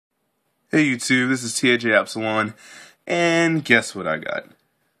Hey YouTube, this is TAJEpsilon, and guess what I got?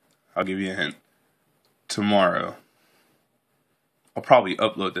 I'll give you a hint. Tomorrow. I'll probably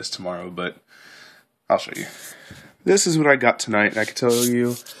upload this tomorrow, but I'll show you. This is what I got tonight, and I can tell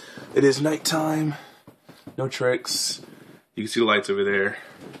you, it is nighttime. No tricks. You can see the lights over there.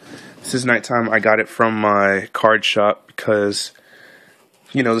 This is nighttime. I got it from my card shop because,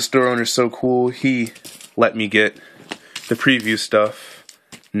 you know, the store owner's so cool. He let me get the preview stuff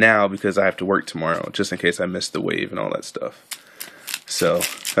now because I have to work tomorrow, just in case I miss the wave and all that stuff. So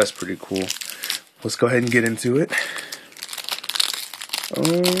that's pretty cool. Let's go ahead and get into it.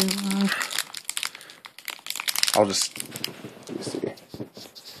 I'll just, let me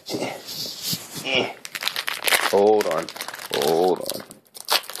see. Hold on.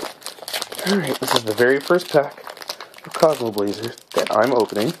 Alright, this is the very first pack of Cosmo Blazers that I'm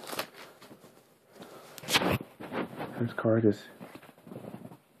opening. First card is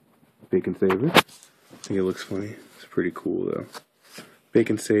Bacon Saver. I think it looks funny. It's pretty cool though.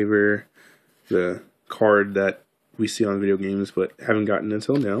 Bacon Saver, the card that we see on video games but haven't gotten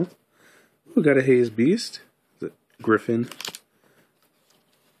until now. We got a Haze Beast, the Griffin,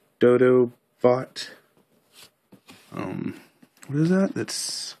 Dodo Bot. What is that?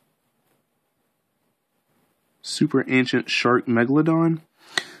 That's Super Ancient Shark Megalodon.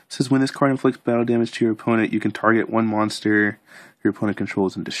 It says when this card inflicts battle damage to your opponent, you can target one monster your opponent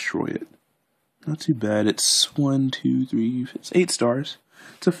controls and destroy it. Not too bad. It's it's 8 stars.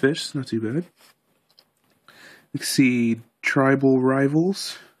 It's a fish. It's not too bad. You can see Tribal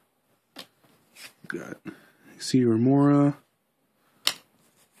Rivals. Got Remora.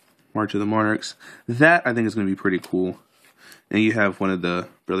 March of the Monarchs. That I think is going to be pretty cool. And you have one of the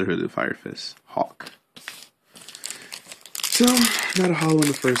Brotherhood of the Fire Fist, Hawk. So, not a holo in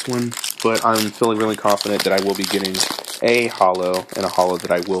the first one, but I'm feeling really confident that I will be getting a holo, and a holo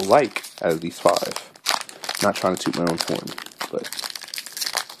that I will like out of these 5. Not trying to toot my own horn, but...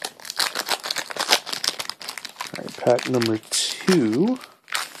 Alright, pack number 2.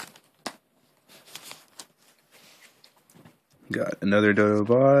 Got another Dodo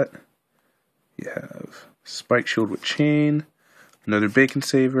Bot. You have Spike Shield with Chain. Another Bacon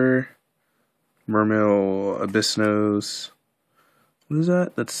Saver. Mermail Abyss Nose. What is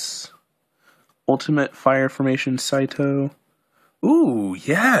that? That's Ultimate Fire Formation Saito. Ooh,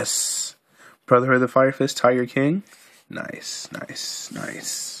 yes! Brotherhood of the Fire Fist, Tiger King. Nice.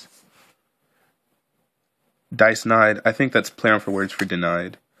 Dice Nide. I think that's play on for words for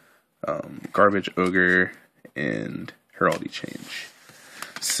denied. Garbage Ogre and Heraldry Change.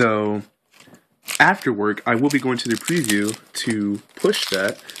 So, after work, I will be going to the preview to push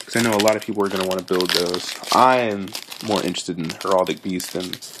that, because I know a lot of people are going to want to build those. I'm more interested in Heraldic Beast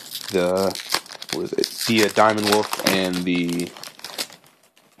than the, the Diamond Wolf and the,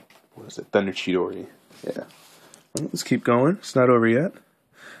 Thunder Chidori. Yeah. Well, let's keep going. It's not over yet.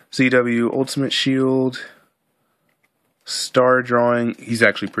 ZW Ultimate Shield, Star Drawing. He's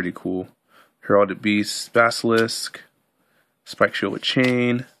actually pretty cool. Heraldic Beast, Basilisk, Spike Shield with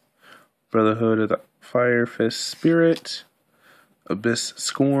Chain, Brotherhood of the Fire Fist Spirit, Abyss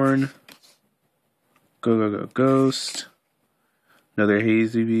Scorn, Go Ghost, another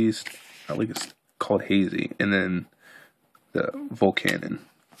Hazy Beast, I think it's called Hazy, and then the Volcanon.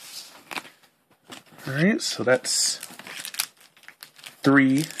 Alright, so that's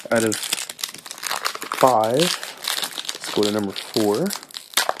 3 out of 5. Let's go to number 4.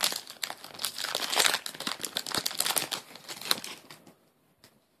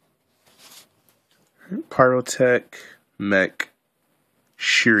 Pyrotech Mech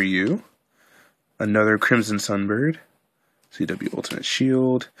Shiryu. Another Crimson Sunbird. CW Ultimate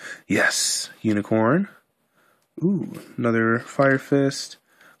Shield. Yes, Unicorn. Ooh, another Fire Fist.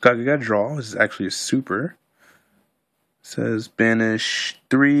 Gaga Draw. This is actually a super. It says banish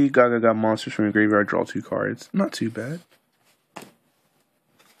 3 Gaga monsters from your graveyard, draw 2 cards. Not too bad.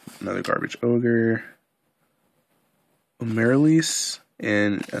 Another Garbage Ogre. Amaryllis.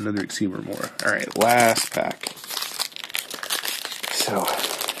 And another Remora. Alright, last pack. So,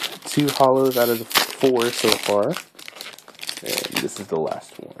 2 holos out of the 4 so far. And this is the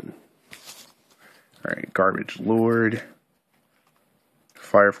last one. Alright, Garbage Lord.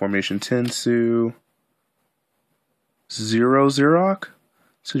 Fire Formation Tensu. Xerok.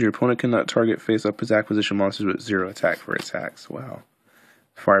 So your opponent cannot target face-up his acquisition monsters with 0 attack for attacks. Wow.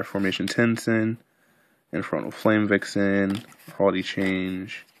 Fire Formation Tensen. Infernal Flame Vixen, Heraldry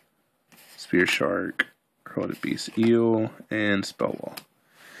Change, Spear Shark, Heralded Beast Eel, and Spellwall.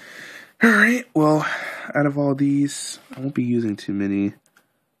 Alright, well, out of all these, I won't be using too many.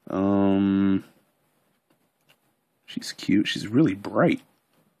 She's cute. She's really bright.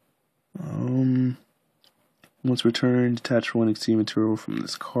 Once returned, detach one exceed material from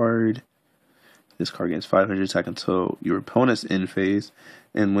this card. This card gains 500 attack until your opponent's end phase,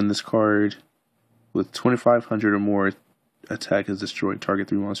 and when this card with 2,500 or more attack is destroyed, target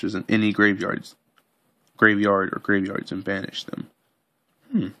 3 monsters in any graveyard or graveyards and banish them.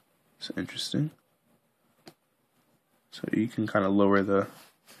 It's interesting. So you can kind of lower the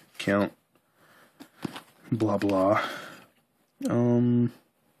count. Blah blah.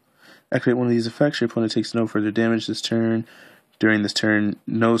 Activate one of these effects. Your opponent takes no further damage this turn. During this turn,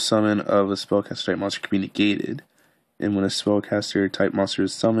 no summon of a spellcaster type monster can be negated. And when a spellcaster type monster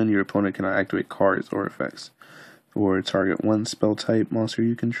is summoned, your opponent cannot activate cards or effects. Or target one spell type monster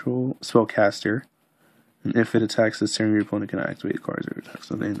you control, spellcaster. And if it attacks this turn, your opponent cannot activate cards or attacks.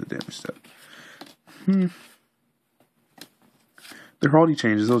 So they end the damage step. The Heraldi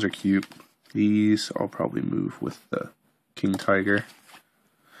changes, those are cute. These I'll probably move with the King Tiger.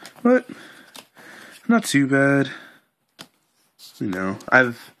 But not too bad. You know,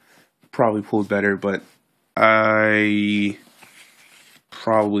 I've probably pulled better, but I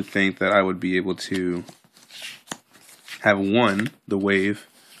probably think that I would be able to have won the wave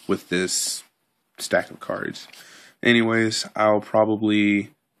with this stack of cards. Anyways, I'll probably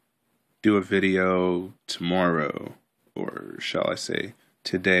do a video tomorrow, or shall I say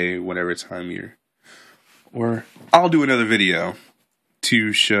today, whatever time or I'll do another video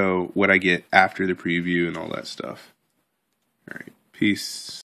to show what I get after the preview and all that stuff. Alright, peace.